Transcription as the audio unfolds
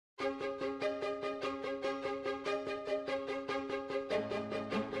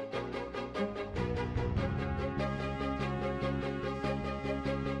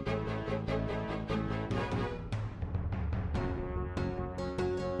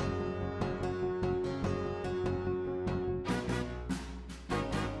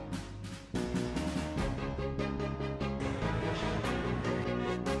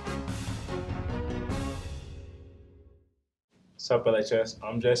What's up, LHS?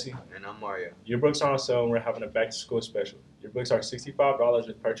 I'm Jesse. And I'm Mario. Yearbooks are on sale and we're having a back-to-school special. Yearbooks are $65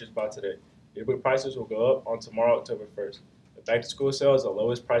 if purchased by today. Yearbook prices will go up on tomorrow, October 1st. The back-to-school sale is the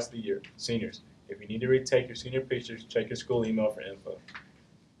lowest price of the year. Seniors, if you need to retake your senior pictures, check your school email for info.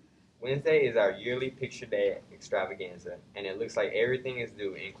 Wednesday is our yearly picture day extravaganza, and it looks like everything is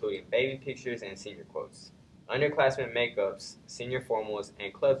due, including baby pictures and senior quotes. Underclassmen makeups, senior formals,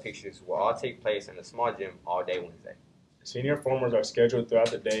 and club pictures will all take place in the small gym all day Wednesday. Senior formals are scheduled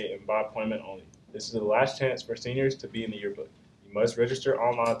throughout the day and by appointment only. This is the last chance for seniors to be in the yearbook. You must register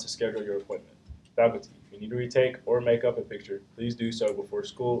online to schedule your appointment. Faculty, if you need to retake or make up a picture, please do so before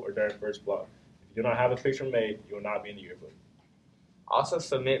school or during first block. If you do not have a picture made, you will not be in the yearbook. Also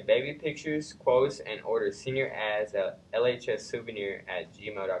submit baby pictures, quotes, and order senior ads at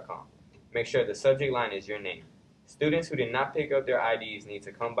lhssouvenir@gmail.com. Make sure the subject line is your name. Students who did not pick up their IDs need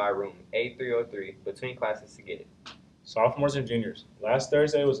to come by room A303 between classes to get it. Sophomores and juniors, last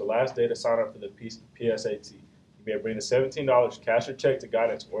Thursday was the last day to sign up for the PSAT. You may bring the $17 cash or check to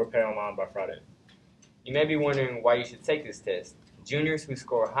guidance or pay online by Friday. You may be wondering why you should take this test. Juniors who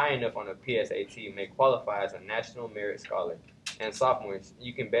score high enough on the PSAT may qualify as a National Merit Scholar. And sophomores,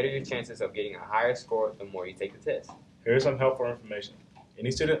 you can better your chances of getting a higher score the more you take the test. Here's some helpful information. Any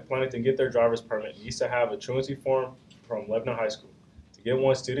student planning to get their driver's permit needs to have a truancy form from Lebanon High School. To get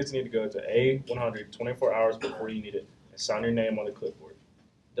one, students need to go to A100 24 hours before you need it and sign your name on the clipboard.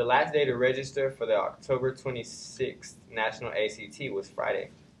 The last day to register for the October 26th National ACT was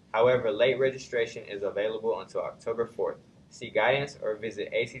Friday. However, late registration is available until October 4th. See guidance or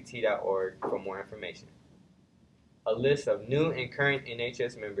visit act.org for more information. A list of new and current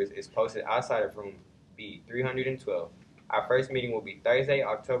NHS members is posted outside of room B312. Our first meeting will be Thursday,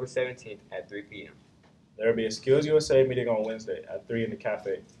 October 17th at 3 p.m. There will be a Skills USA meeting on Wednesday at 3 in the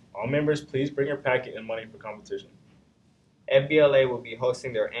cafe. All members, please bring your packet and money for competition. FBLA will be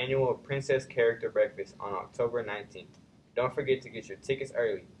hosting their annual Princess Character Breakfast on October 19th. Don't forget to get your tickets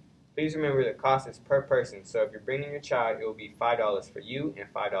early. Please remember the cost is per person, so if you're bringing your child, it will be $5 for you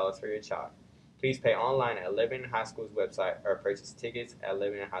and $5 for your child. Please pay online at Lebanon High School's website or purchase tickets at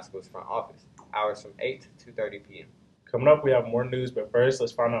Lebanon High School's front office. Hours from 8 to 2:30 p.m. Coming up, we have more news, but first,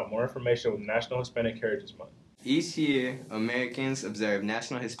 let's find out more information with National Hispanic Heritage Month. Each year, Americans observe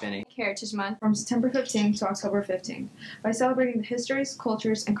National Hispanic Heritage Month from September 15th to October 15th by celebrating the histories,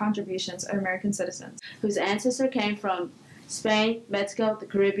 cultures, and contributions of American citizens whose ancestors came from Spain, Mexico, the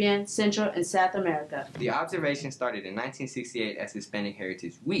Caribbean, Central, and South America. The observation started in 1968 as Hispanic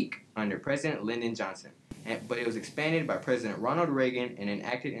Heritage Week under President Lyndon Johnson, but it was expanded by President Ronald Reagan and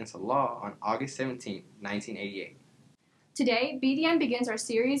enacted into law on August 17, 1988. Today, BDN begins our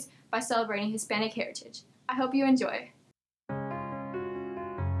series by celebrating Hispanic heritage. I hope you enjoy.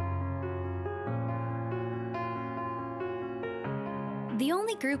 The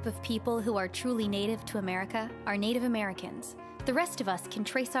only group of people who are truly native to America are Native Americans. The rest of us can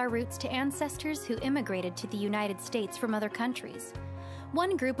trace our roots to ancestors who immigrated to the United States from other countries.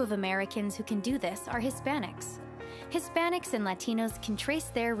 One group of Americans who can do this are Hispanics. Hispanics and Latinos can trace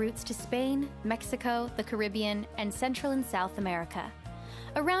their roots to Spain, Mexico, the Caribbean, and Central and South America.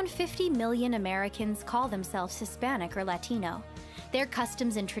 Around 50 million Americans call themselves Hispanic or Latino. Their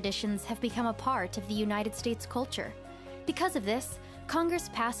customs and traditions have become a part of the United States culture. Because of this, Congress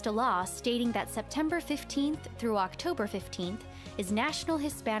passed a law stating that September 15th through October 15th is National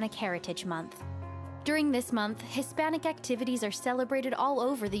Hispanic Heritage Month. During this month, Hispanic activities are celebrated all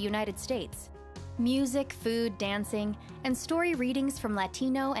over the United States. Music, food, dancing, and story readings from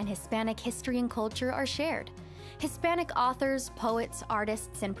Latino and Hispanic history and culture are shared. Hispanic authors, poets,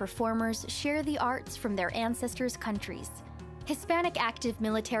 artists, and performers share the arts from their ancestors' countries. Hispanic active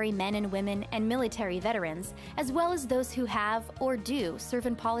military men and women and military veterans, as well as those who have or do serve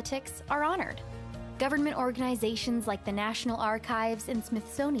in politics, are honored. Government organizations like the National Archives and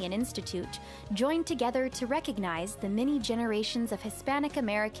Smithsonian Institute join together to recognize the many generations of Hispanic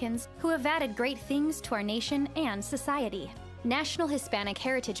Americans who have added great things to our nation and society. National Hispanic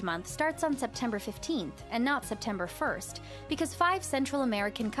Heritage Month starts on September 15th and not September 1st because 5 Central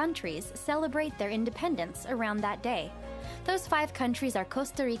American countries celebrate their independence around that day. Those 5 countries are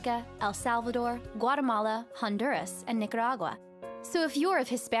Costa Rica, El Salvador, Guatemala, Honduras, and Nicaragua. So if you're of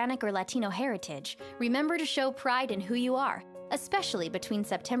Hispanic or Latino heritage, remember to show pride in who you are, especially between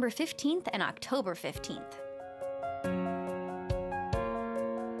September 15th and October 15th.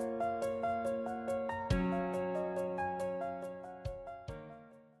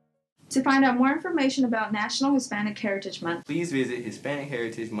 To find out more information about National Hispanic Heritage Month, Please visit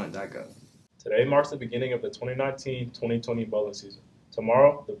HispanicHeritageMonth.gov. Today marks the beginning of the 2019-2020 bowling season.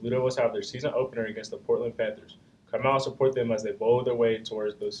 Tomorrow, the Blue Devils have their season opener against the Portland Panthers. Come out and support them as they bowl their way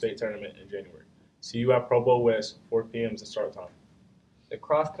towards the state tournament in January. See you at Pro Bowl West, 4 p.m. is the start time. The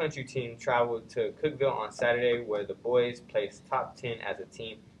cross-country team traveled to Cookeville on Saturday, where the boys placed top 10 as a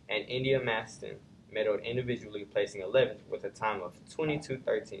team, and India Maston medaled individually, placing 11th with a time of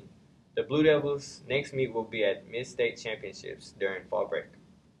 22:13. The Blue Devils' next meet will be at Mid-State Championships during fall break.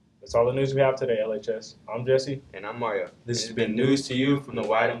 That's all the news we have today, LHS. I'm Jesse. And I'm Mario. This has been News to You from the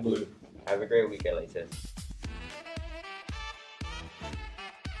White and Blue. Have a great week, LHS.